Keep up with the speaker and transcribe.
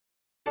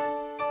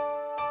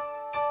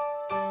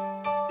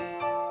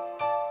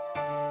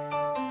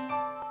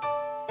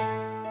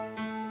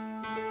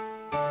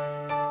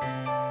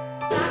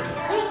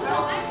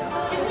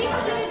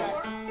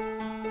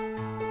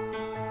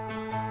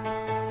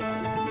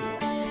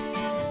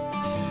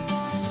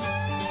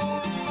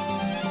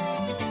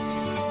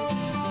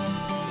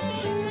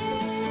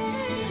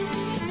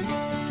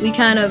we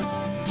kind of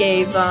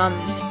gave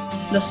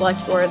the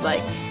select board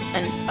like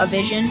a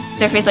vision.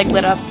 Their face like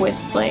lit up with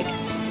like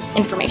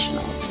information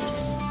almost.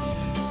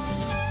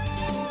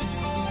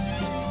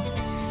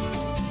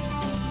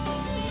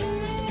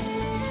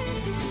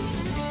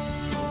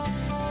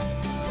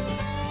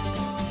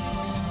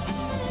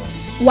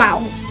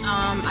 Wow.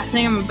 I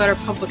think I'm a better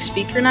public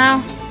speaker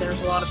now. There's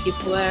a lot of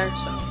people there,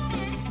 so.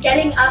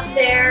 Getting up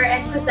there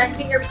and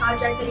presenting your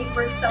project that you've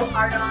worked so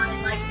hard on,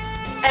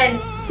 and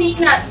seeing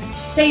that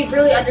they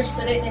really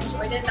understood it and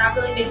enjoyed it, that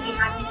really made me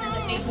happy because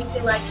it made me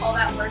feel like all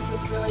that work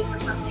was really for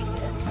something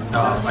good.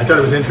 I thought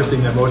it was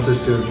interesting that most of the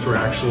students were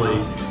actually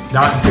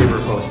not in favor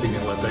of hosting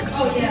the Olympics.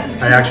 Oh, yeah.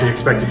 I actually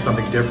expected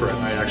something different.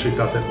 I actually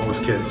thought that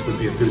most kids would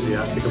be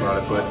enthusiastic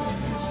about it, but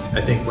I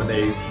think when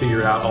they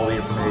figured out all the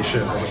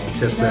information, all the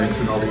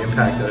statistics, and all the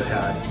impact that it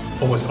had,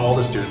 almost all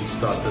the students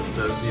thought that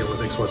the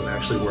Olympics wasn't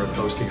actually worth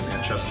hosting in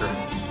Manchester.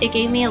 It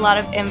gave me a lot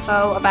of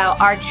info about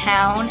our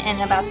town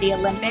and about the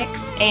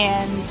Olympics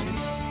and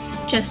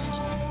just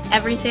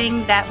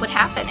everything that would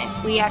happen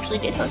if we actually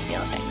did host the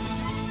Olympics.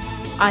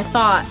 I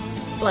thought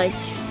like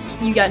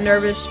you got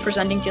nervous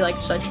presenting to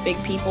like such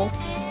big people,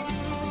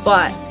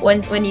 but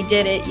when you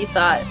did it, you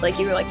thought like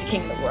you were like the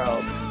king of the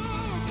world.